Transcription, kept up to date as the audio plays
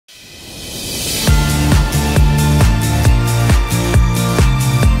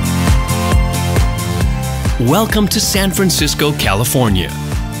Welcome to San Francisco, California.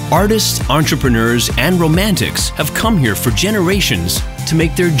 Artists, entrepreneurs, and romantics have come here for generations to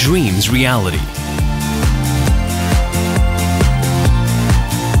make their dreams reality.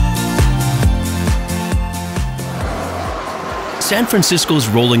 San Francisco's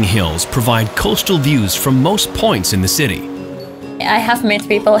rolling hills provide coastal views from most points in the city. I have met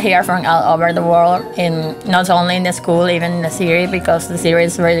people here from all over the world, not only in the school, even in the city, because the city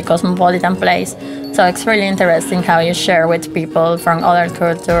is a really cosmopolitan place. So it's really interesting how you share with people from other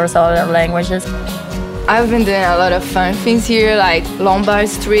cultures, other languages. I've been doing a lot of fun things here, like Hyde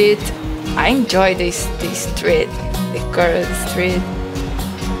Street. I enjoy this street, the curved street.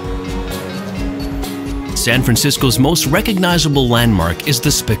 San Francisco's most recognizable landmark is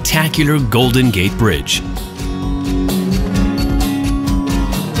the spectacular Golden Gate Bridge.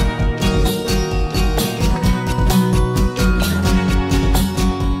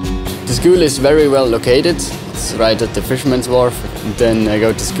 The school is very well located. It's right at the Fisherman's Wharf. Then I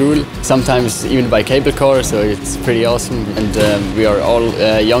go to school, sometimes even by cable car, so it's pretty awesome. And we are all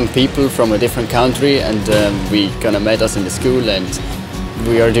young people from a different country, and we kind of met us in the school, and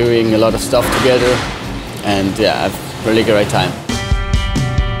we are doing a lot of stuff together. And yeah, I've really great time.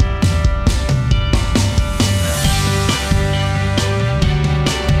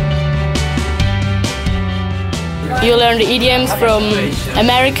 You learn the idioms from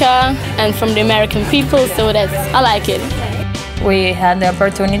America and from the American people, so I like it. We had the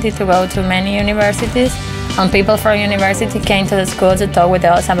opportunity to go to many universities, and people from university came to the school to talk with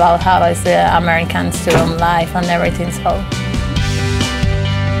us about how is the American student life and everything. So.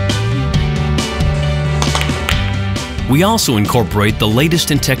 We also incorporate the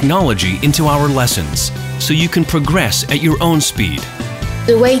latest in technology into our lessons, so you can progress at your own speed.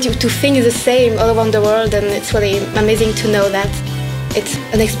 The way to think is the same all around the world, and it's really amazing to know that. It's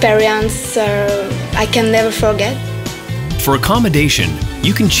an experience I can never forget. For accommodation,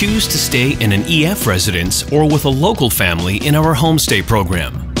 you can choose to stay in an EF residence or with a local family in our homestay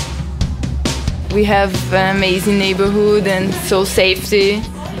program. We have an amazing neighborhood and so safety,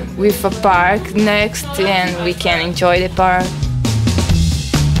 with a park next, and we can enjoy the park.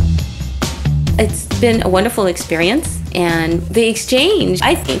 It's been a wonderful experience, and the exchange,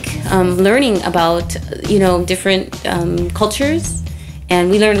 I think, learning about different cultures, and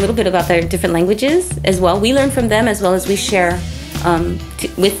we learn a little bit about their different languages as well. We learn from them as well as we share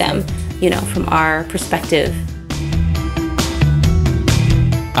with them, from our perspective.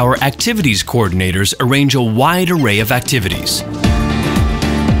 Our activities coordinators arrange a wide array of activities.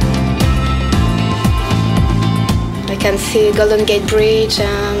 I can see Golden Gate Bridge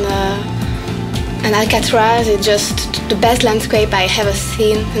and Alcatraz. It's just the best landscape I ever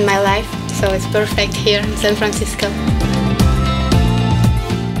seen in my life. So it's perfect here in San Francisco.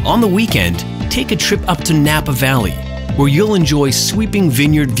 On the weekend, take a trip up to Napa Valley, where you'll enjoy sweeping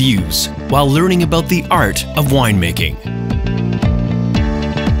vineyard views while learning about the art of winemaking.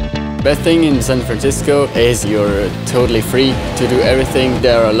 The best thing in San Francisco is you're totally free to do everything.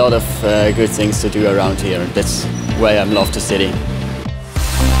 There are a lot of good things to do around here. That's why I love the city.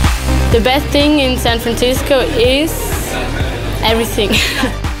 The best thing in San Francisco is everything.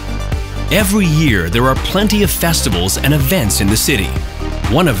 Every year, there are plenty of festivals and events in the city.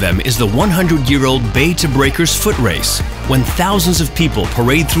 One of them is the 100-year-old Bay to Breakers foot race, when thousands of people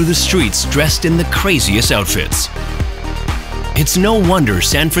parade through the streets dressed in the craziest outfits. It's no wonder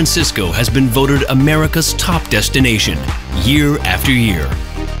San Francisco has been voted America's top destination year after year.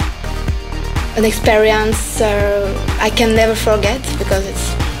 An experience I can never forget because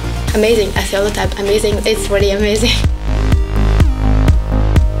it's amazing. I say all the time, amazing. It's really amazing.